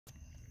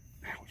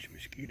Ouch,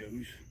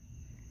 mosquitoes.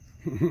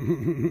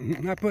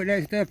 I put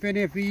that stuff in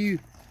there for you.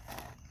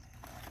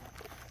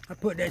 I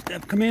put that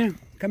stuff. Come here.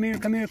 Come here,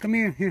 come here, come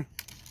here. Here.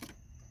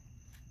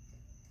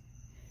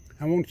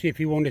 I want to see if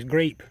you want this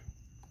grape.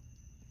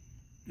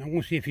 I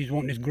want to see if he's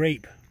wanting this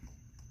grape.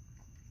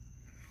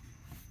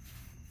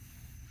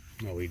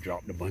 Oh, he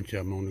dropped a bunch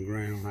of them on the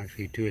ground.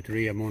 Actually, 2 or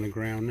 3 of them on the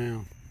ground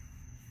now.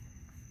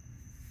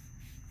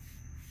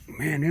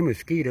 Man, them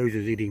mosquitoes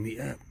is eating me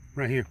up.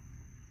 Right here.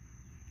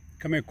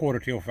 Come here,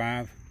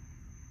 5:15.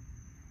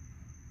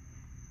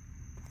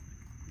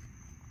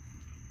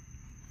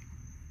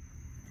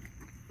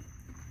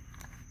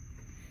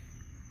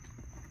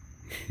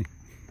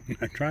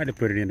 I tried to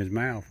put it in his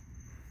mouth.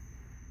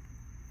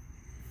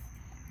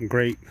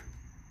 Grape.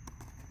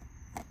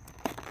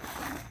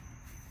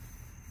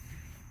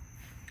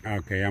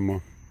 Okay,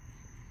 I'm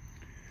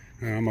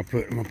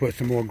gonna put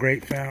some more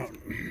grapes out.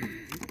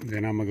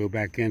 Then I'm gonna go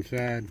back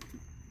inside.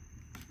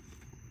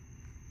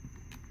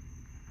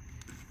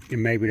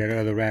 And maybe that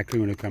other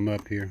raccoon will come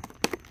up here.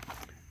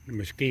 The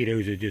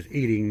mosquitoes are just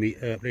eating me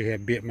up. They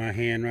have bit my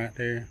hand right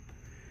there.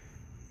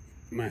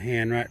 My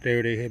hand right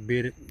there, they had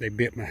bit it. They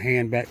bit my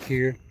hand back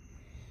here.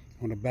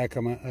 On the back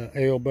of my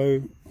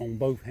elbow, on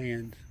both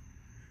hands.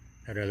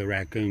 That other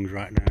raccoon's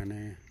right down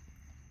there.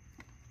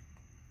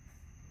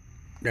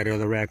 That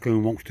other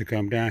raccoon wants to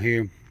come down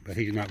here, but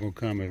he's not gonna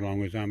come as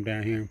long as I'm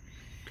down here.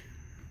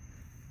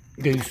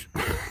 Goose.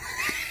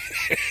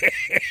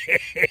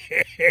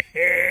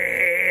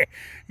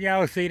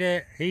 Y'all see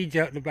that? He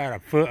jumped about a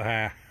foot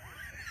high.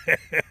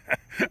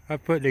 I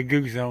put the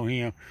goose on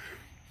him.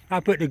 I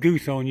put the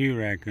goose on you,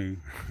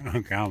 raccoon.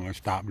 Okay, I'm gonna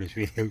stop this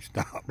video.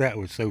 Stop. That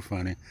was so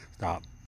funny. Stop.